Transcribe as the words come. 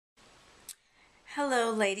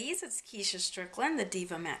Hello ladies, it's Keisha Strickland, the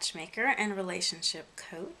Diva Matchmaker and Relationship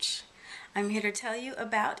Coach. I'm here to tell you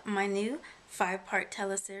about my new 5-part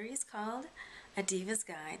teleseries called A Diva's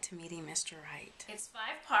Guide to Meeting Mr. Right. It's 5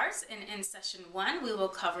 parts, and in session 1 we will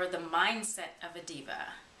cover the mindset of a diva.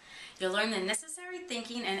 You'll learn the necessary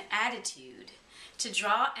thinking and attitude to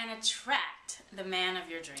draw and attract the man of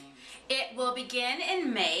your dreams. It will begin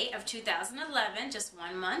in May of 2011, just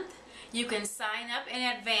 1 month. You can sign up in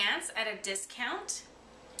advance at a discount,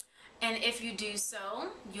 and if you do so,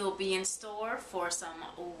 you'll be in store for some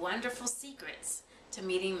wonderful secrets to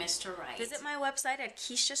meeting Mr. Right. Visit my website at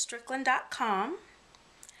KeishaStrickland.com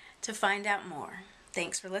to find out more.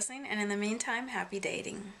 Thanks for listening, and in the meantime, happy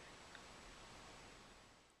dating.